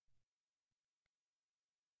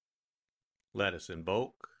Let us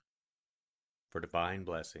invoke for divine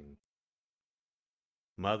blessing.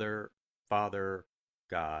 Mother, Father,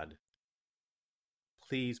 God,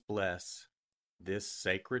 please bless this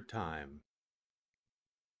sacred time.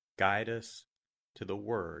 Guide us to the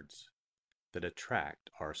words that attract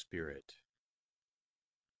our spirit.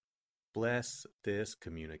 Bless this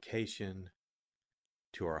communication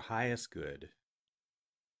to our highest good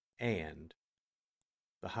and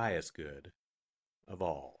the highest good of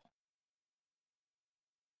all.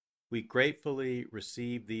 We gratefully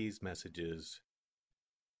receive these messages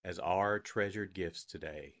as our treasured gifts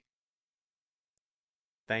today.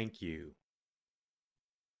 Thank you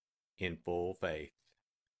in full faith.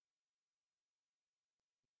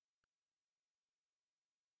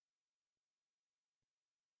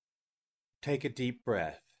 Take a deep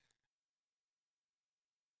breath.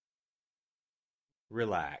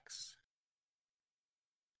 Relax.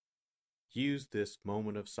 Use this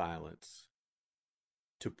moment of silence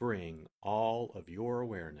to bring all of your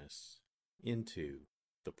awareness into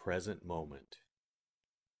the present moment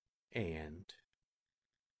and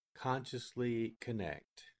consciously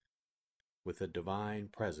connect with the divine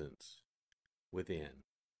presence within.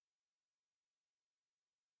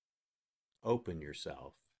 Open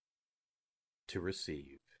yourself to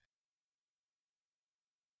receive.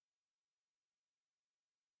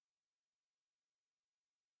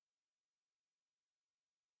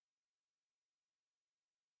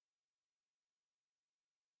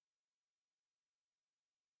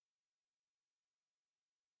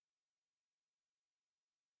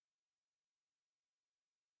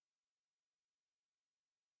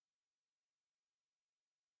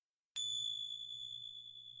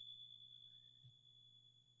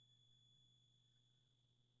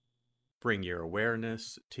 Bring your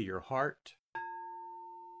awareness to your heart.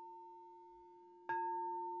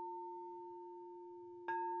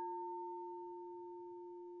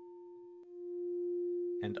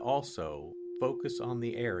 And also focus on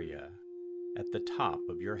the area at the top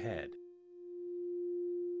of your head.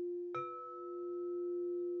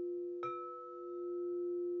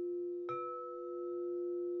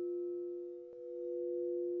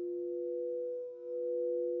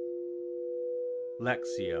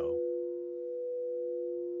 Lectio.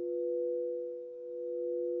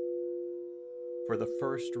 For the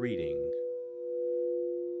first reading,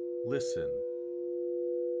 listen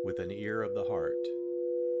with an ear of the heart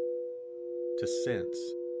to sense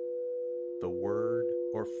the word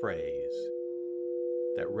or phrase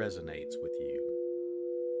that resonates with you.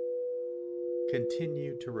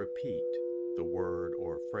 Continue to repeat the word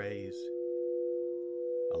or phrase.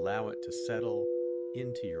 Allow it to settle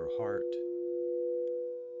into your heart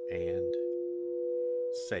and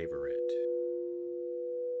savor it.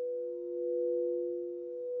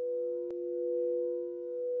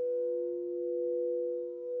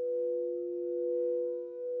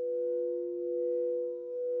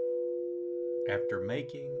 After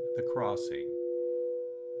making the crossing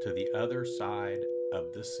to the other side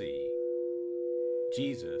of the sea,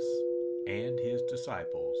 Jesus and his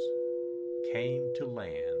disciples came to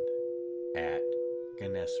land at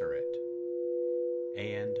Gennesaret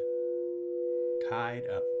and tied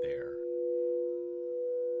up there.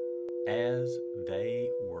 As they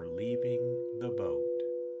were leaving the boat,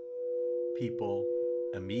 people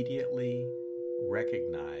immediately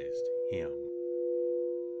recognized him.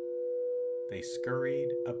 They scurried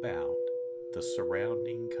about the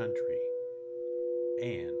surrounding country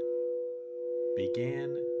and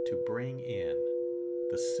began to bring in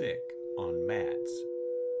the sick on mats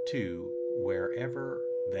to wherever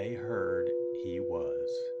they heard he was.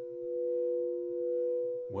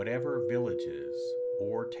 Whatever villages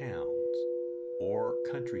or towns or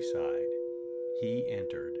countryside he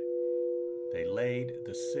entered, they laid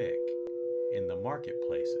the sick in the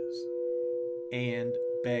marketplaces and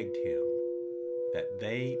begged him that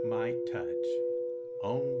they might touch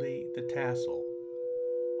only the tassel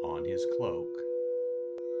on his cloak.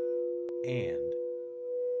 And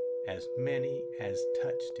as many as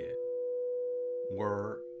touched it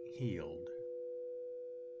were healed.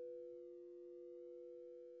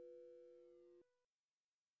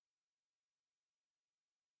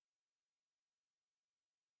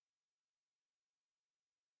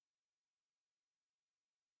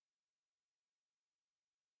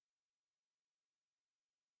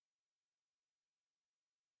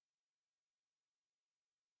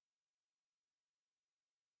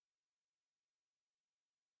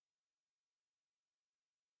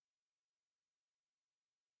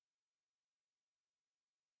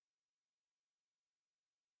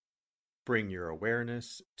 Bring your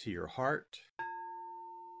awareness to your heart.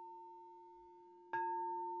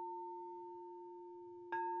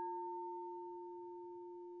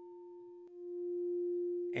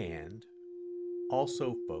 And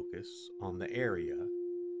also focus on the area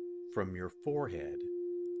from your forehead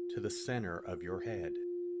to the center of your head.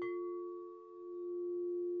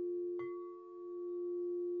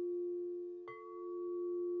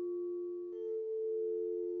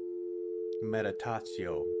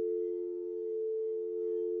 Meditatio.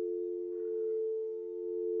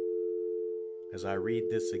 As I read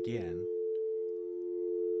this again,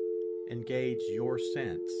 engage your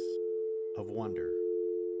sense of wonder.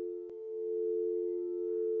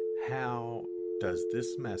 How does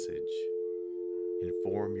this message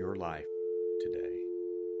inform your life today?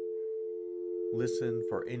 Listen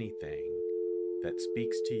for anything that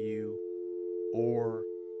speaks to you or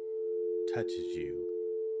touches you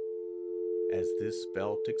as this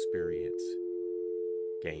felt experience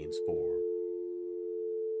gains form.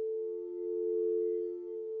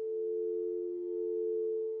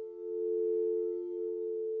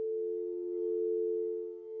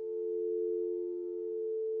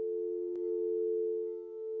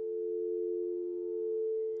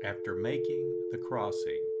 After making the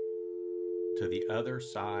crossing to the other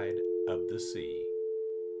side of the sea,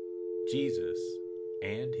 Jesus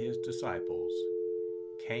and his disciples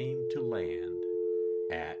came to land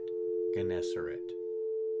at Gennesaret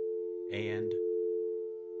and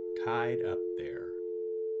tied up there.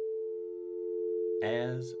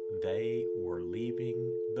 As they were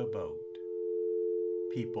leaving the boat,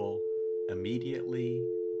 people immediately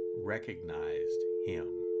recognized him.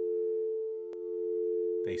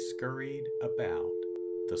 They scurried about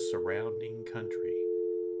the surrounding country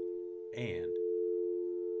and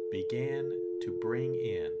began to bring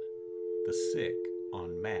in the sick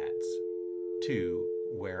on mats to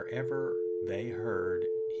wherever they heard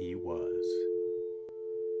he was.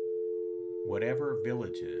 Whatever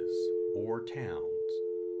villages or towns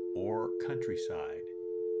or countryside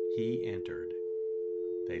he entered,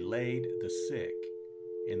 they laid the sick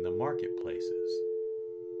in the marketplaces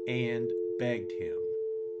and begged him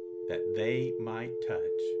that they might touch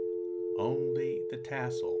only the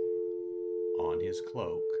tassel on his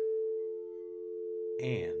cloak.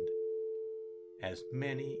 And as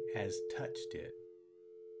many as touched it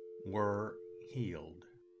were healed.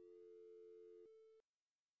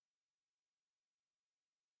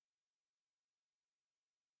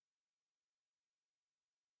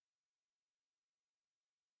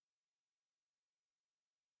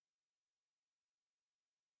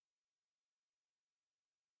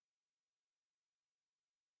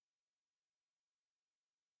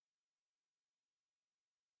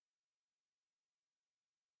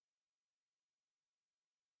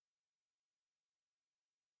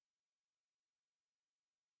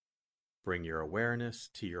 Bring your awareness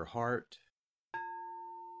to your heart.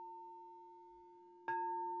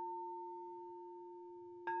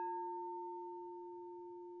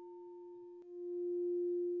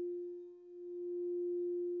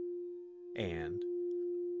 And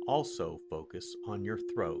also focus on your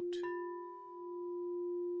throat.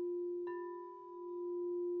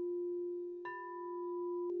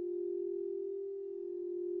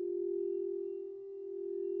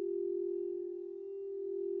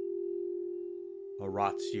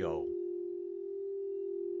 Oratio.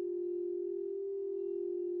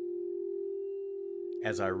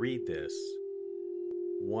 As I read this,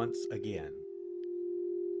 once again,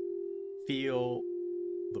 feel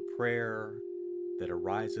the prayer that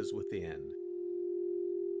arises within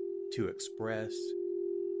to express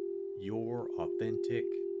your authentic,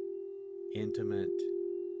 intimate,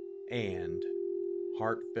 and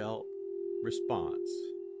heartfelt response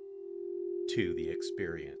to the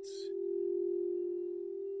experience.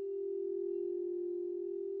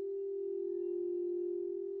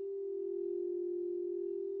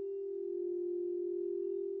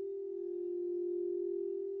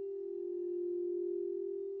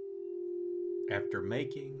 After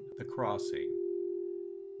making the crossing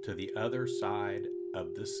to the other side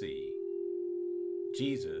of the sea,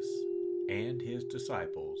 Jesus and his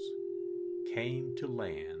disciples came to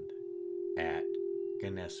land at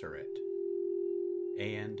Gennesaret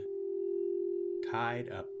and tied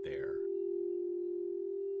up there.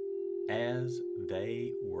 As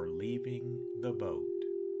they were leaving the boat,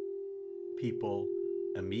 people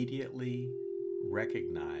immediately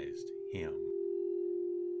recognized him.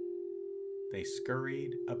 They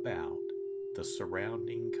scurried about the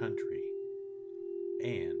surrounding country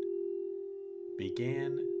and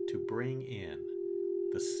began to bring in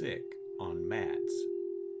the sick on mats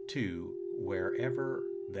to wherever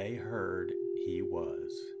they heard he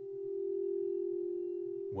was.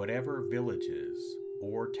 Whatever villages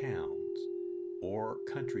or towns or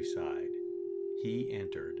countryside he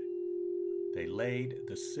entered, They laid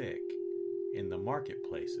the sick in the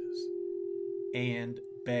marketplaces and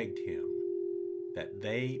begged him that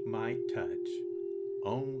they might touch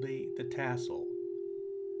only the tassel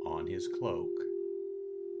on his cloak.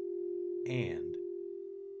 And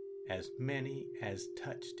as many as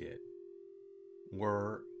touched it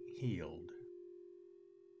were healed.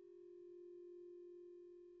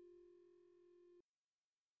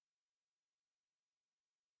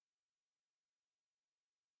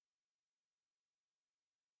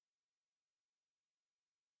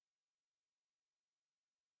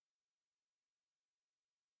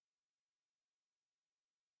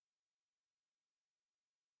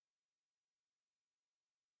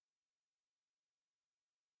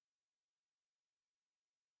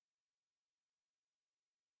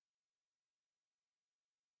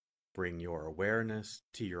 Bring your awareness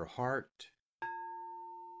to your heart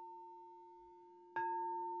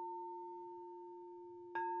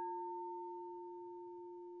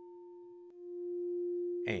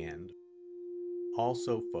and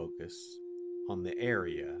also focus on the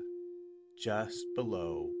area just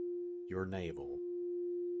below your navel.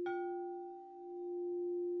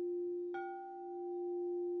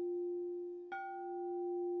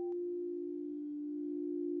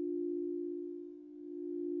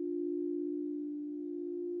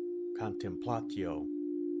 Contemplatio.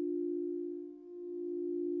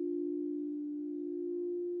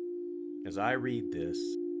 As I read this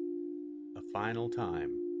a final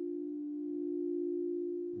time,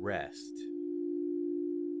 rest.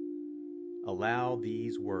 Allow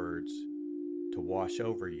these words to wash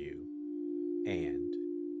over you and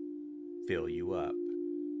fill you up.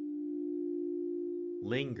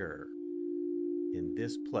 Linger in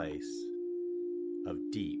this place of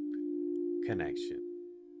deep connection.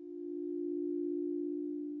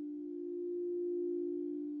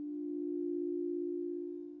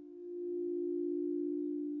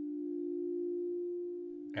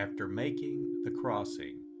 After making the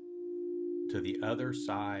crossing to the other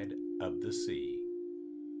side of the sea,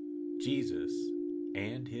 Jesus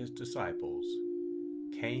and his disciples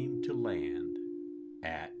came to land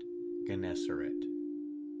at Gennesaret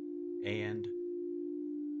and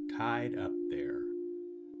tied up there.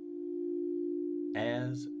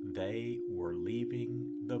 As they were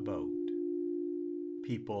leaving the boat,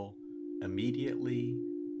 people immediately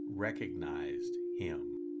recognized him.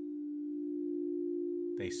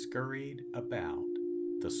 They scurried about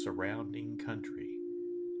the surrounding country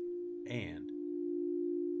and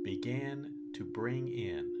began to bring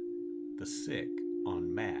in the sick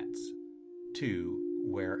on mats to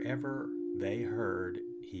wherever they heard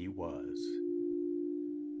he was.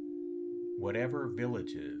 Whatever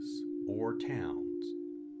villages or towns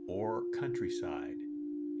or countryside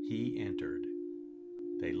he entered,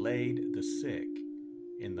 they laid the sick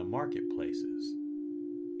in the marketplaces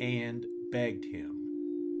and begged him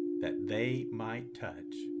that they might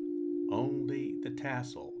touch only the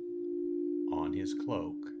tassel on his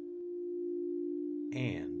cloak.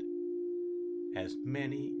 And as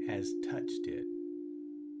many as touched it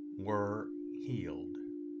were healed.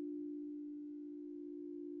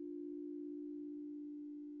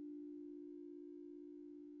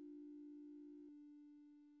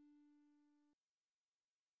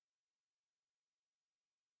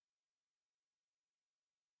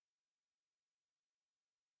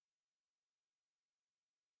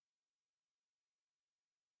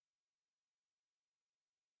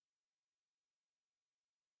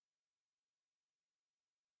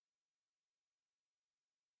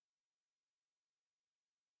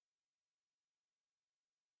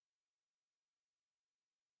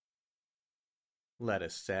 Let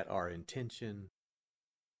us set our intention.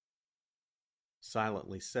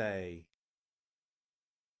 Silently say,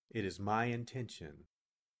 "It is my intention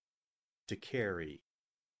to carry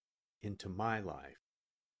into my life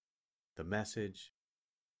the message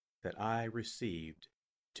that I received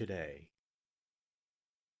today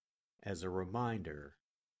as a reminder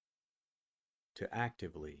to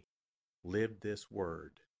actively live this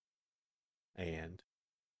word and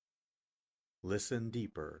listen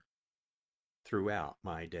deeper throughout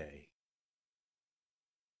my day."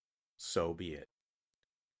 So be it.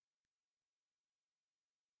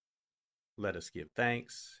 Let us give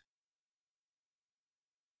thanks.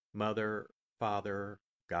 Mother, Father,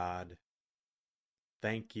 God,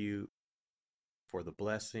 thank you for the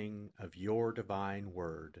blessing of your divine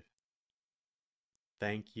word.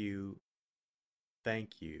 Thank you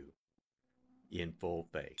in full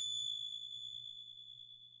faith.